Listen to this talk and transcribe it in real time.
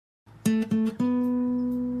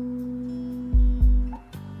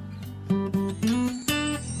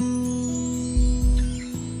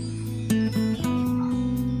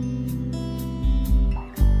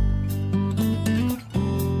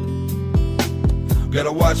Gotta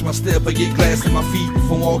watch my step, I get glass in my feet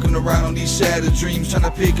from walking around on these shattered dreams, trying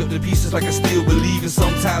to pick up the pieces like I still believe. And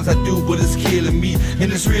sometimes I do, but it's killing me, and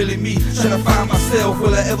it's really me trying to find myself.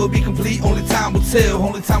 Will I ever be complete? Only time will tell.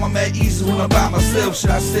 Only time I'm at ease is when I'm by myself.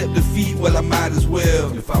 Should I accept defeat? Well, I might as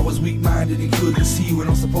well. If I was weak-minded and couldn't see what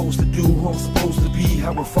I'm supposed to do, who I'm supposed to be,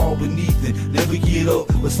 I would fall beneath it, never get up.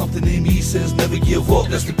 But something in me says never give up.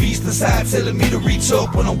 That's the beast inside telling me to reach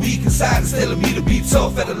up. When I'm weak inside, it's telling me to be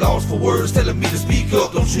tough. At a loss for words, telling me to speak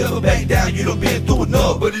up. Don't you ever back down, you done been through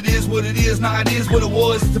enough. But it is what it is, now it is what it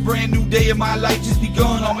was. It's a brand new day and my life just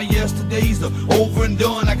begun. All my yesterdays are over and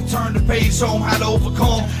done. I can turn the page, show 'em how to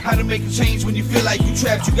overcome, how to make a change when you feel like you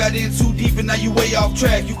trapped. You got in too deep and now you way off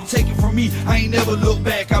track. You can take it from me, I ain't never look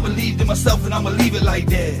back. I believed in myself and I'ma leave it like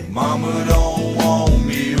that. Mama don't want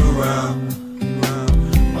me around.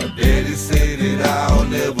 My daddy said that I'll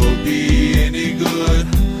never be any good.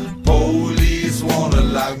 Police wanna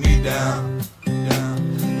lock me down.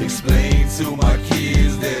 Explain to my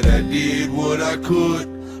kids that I did what I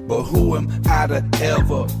could. But who am I to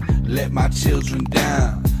ever let my children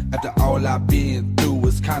down? After all I've been through,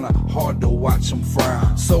 it's kinda hard to watch them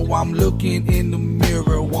frown. So I'm looking in the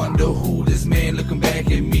mirror, wonder who this man looking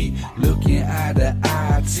back at me. Looking eye to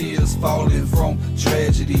eye, tears falling from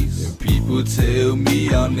tragedies. And people tell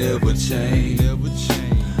me I'll never change.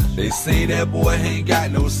 They say that boy ain't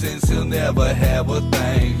got no sense, he'll never have a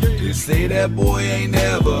thing. They say that boy ain't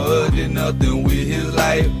never did nothing with his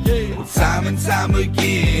life. But time and time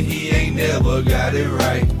again, he ain't never got it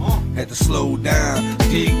right. Had to slow down,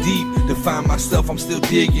 dig deep to find myself, I'm still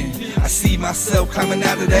digging. I see myself climbing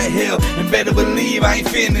out of that hell, and better believe I ain't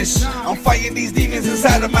finished. I'm fighting these demons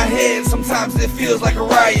inside of my head. Sometimes it feels like a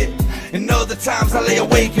riot, and other times I lay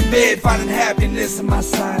awake in bed, finding happiness in my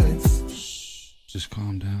silence. Just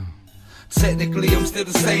calm down. Technically I'm still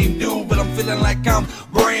the same dude, but I'm feeling like I'm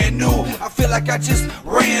brand new. I feel like I just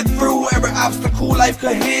ran through every obstacle life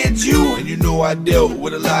could hand you. And you know I dealt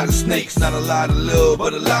with a lot of snakes, not a lot of love,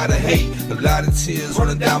 but a lot of hate. A lot of tears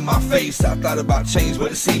running down my face. I thought about change,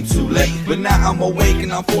 but it seemed too late. But now I'm awake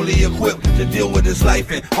and I'm fully equipped to deal with this life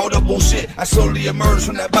and all the bullshit. I slowly emerged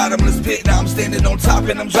from that bottomless pit. Now I'm standing on top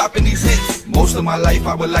and I'm dropping these hits. Most of my life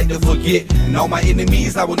I would like to forget, and all my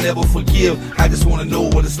enemies I will never forgive. I just wanna know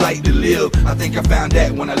what it's like to live. I think I found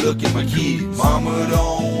that when I look at my kids. Mama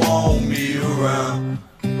don't want me around.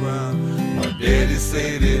 My daddy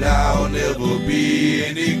said that I'll never be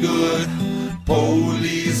any good.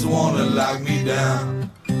 Police wanna lock me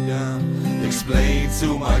down. Explain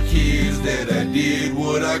to my kids that I did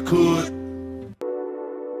what I could.